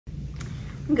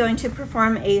I'm going to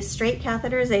perform a straight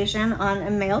catheterization on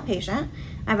a male patient.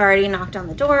 I've already knocked on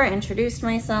the door, introduced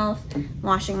myself,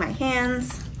 washing my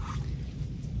hands,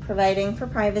 providing for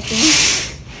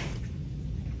privacy.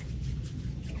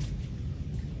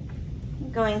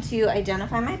 I'm going to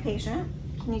identify my patient.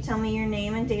 Can you tell me your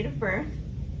name and date of birth?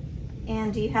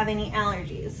 And do you have any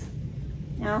allergies?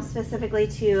 Now specifically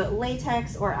to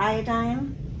latex or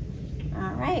iodine.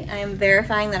 All right, I am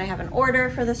verifying that I have an order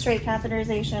for the straight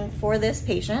catheterization for this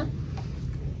patient.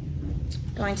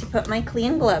 Going to put my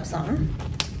clean gloves on.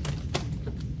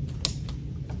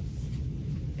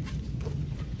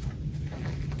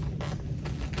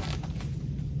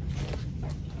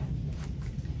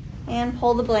 And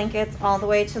pull the blankets all the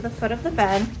way to the foot of the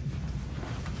bed.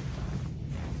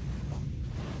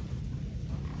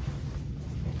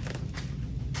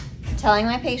 Telling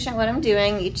my patient what I'm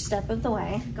doing each step of the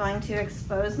way. Going to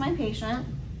expose my patient.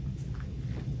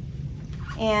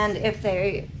 And if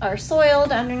they are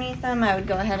soiled underneath them, I would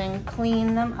go ahead and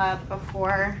clean them up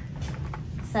before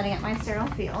setting up my sterile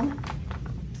field.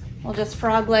 We'll just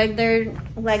frog leg their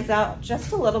legs out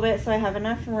just a little bit so I have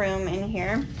enough room in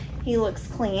here. He looks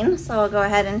clean, so I'll go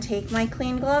ahead and take my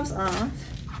clean gloves off.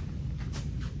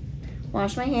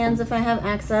 Wash my hands if I have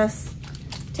access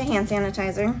to hand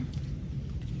sanitizer.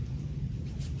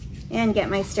 And get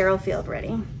my sterile field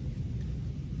ready.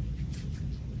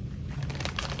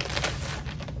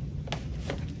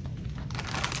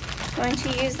 Going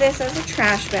to use this as a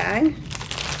trash bag.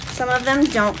 Some of them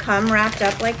don't come wrapped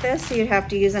up like this, so you'd have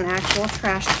to use an actual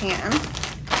trash can.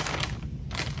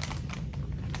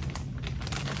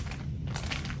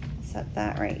 Set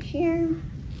that right here.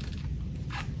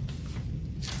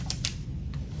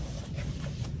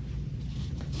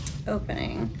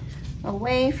 Opening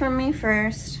away from me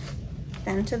first,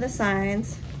 then to the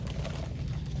sides.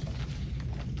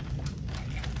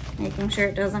 Making sure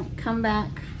it doesn't come back.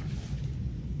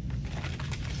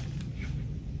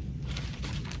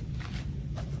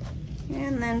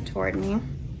 And then toward me.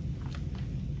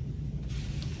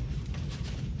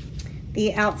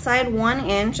 The outside 1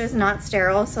 inch is not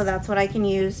sterile, so that's what I can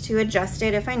use to adjust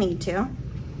it if I need to.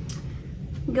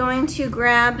 I'm going to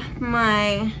grab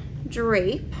my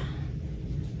drape.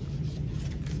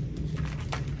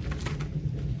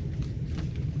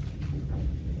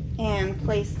 And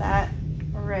place that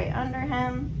right under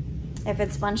him. If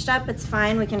it's bunched up, it's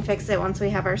fine. We can fix it once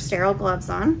we have our sterile gloves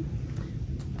on.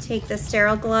 Take the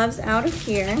sterile gloves out of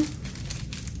here.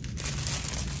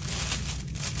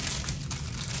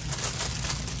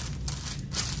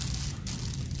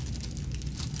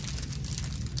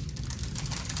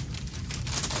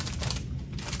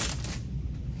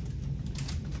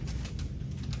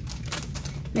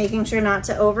 Making sure not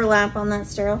to overlap on that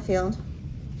sterile field.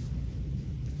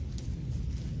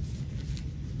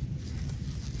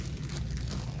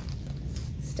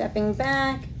 Stepping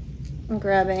back and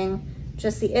grabbing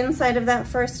just the inside of that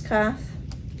first cuff,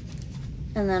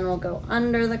 and then we'll go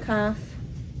under the cuff,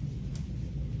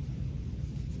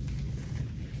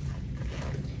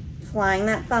 flying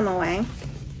that thumb away.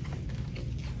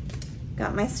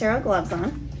 Got my sterile gloves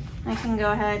on. I can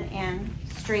go ahead and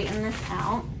straighten this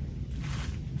out,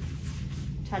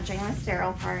 touching the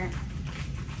sterile part.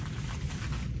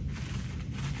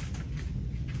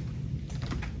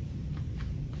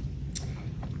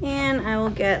 And I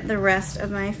will get the rest of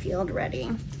my field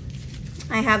ready.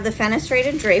 I have the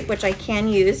fenestrated drape, which I can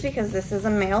use because this is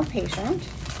a male patient.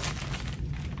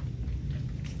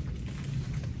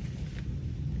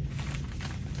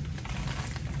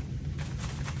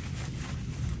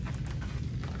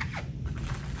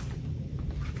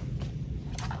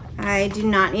 I do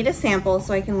not need a sample,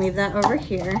 so I can leave that over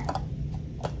here.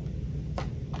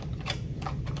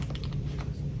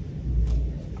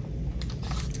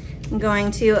 I'm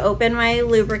going to open my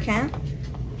lubricant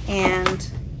and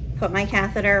put my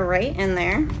catheter right in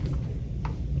there.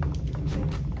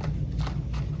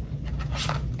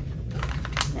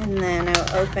 And then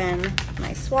I'll open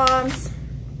my swabs,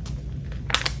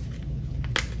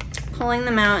 pulling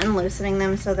them out and loosening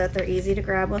them so that they're easy to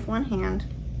grab with one hand.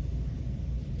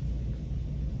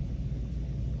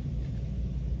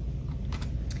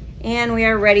 And we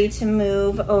are ready to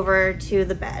move over to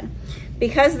the bed.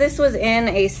 Because this was in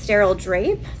a sterile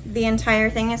drape, the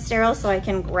entire thing is sterile, so I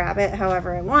can grab it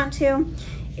however I want to.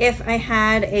 If I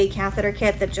had a catheter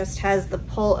kit that just has the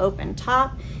pull open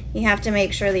top, you have to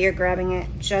make sure that you're grabbing it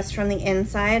just from the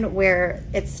inside where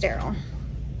it's sterile.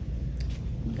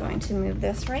 I'm going to move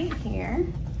this right here.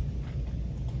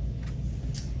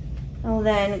 I'll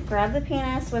then grab the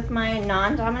penis with my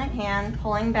non-dominant hand,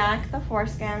 pulling back the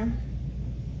foreskin,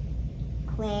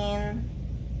 clean,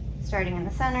 starting in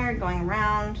the center, going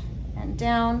around and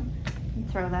down,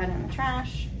 and throw that in the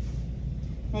trash,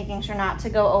 making sure not to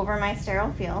go over my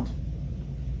sterile field,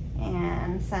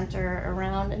 and center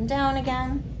around and down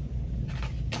again,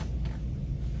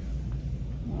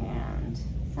 and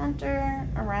center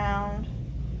around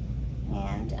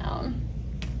and down.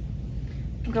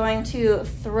 I'm going to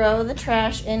throw the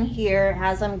trash in here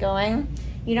as I'm going.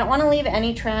 You don't want to leave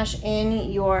any trash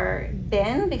in your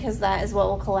bin because that is what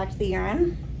will collect the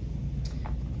urine.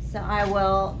 So I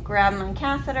will grab my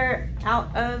catheter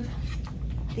out of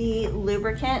the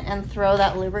lubricant and throw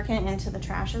that lubricant into the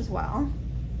trash as well.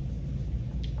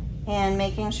 And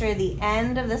making sure the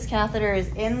end of this catheter is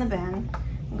in the bin,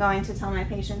 I'm going to tell my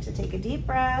patient to take a deep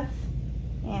breath,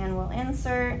 and we'll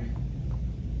insert.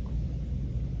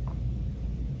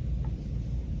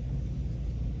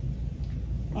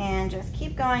 And just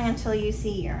keep going until you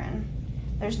see urine.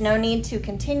 There's no need to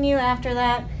continue after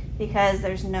that because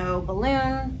there's no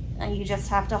balloon. You just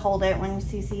have to hold it when you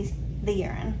see the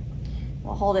urine.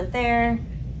 We'll hold it there,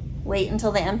 wait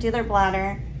until they empty their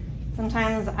bladder.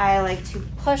 Sometimes I like to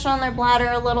push on their bladder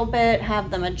a little bit, have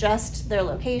them adjust their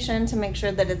location to make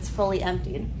sure that it's fully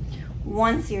emptied.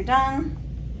 Once you're done,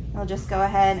 you'll just go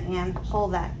ahead and pull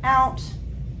that out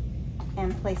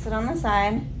and place it on the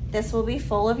side. This will be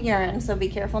full of urine, so be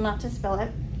careful not to spill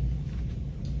it.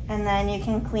 And then you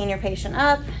can clean your patient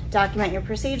up, document your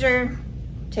procedure,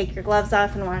 take your gloves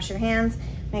off and wash your hands.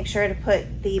 Make sure to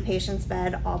put the patient's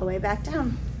bed all the way back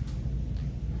down.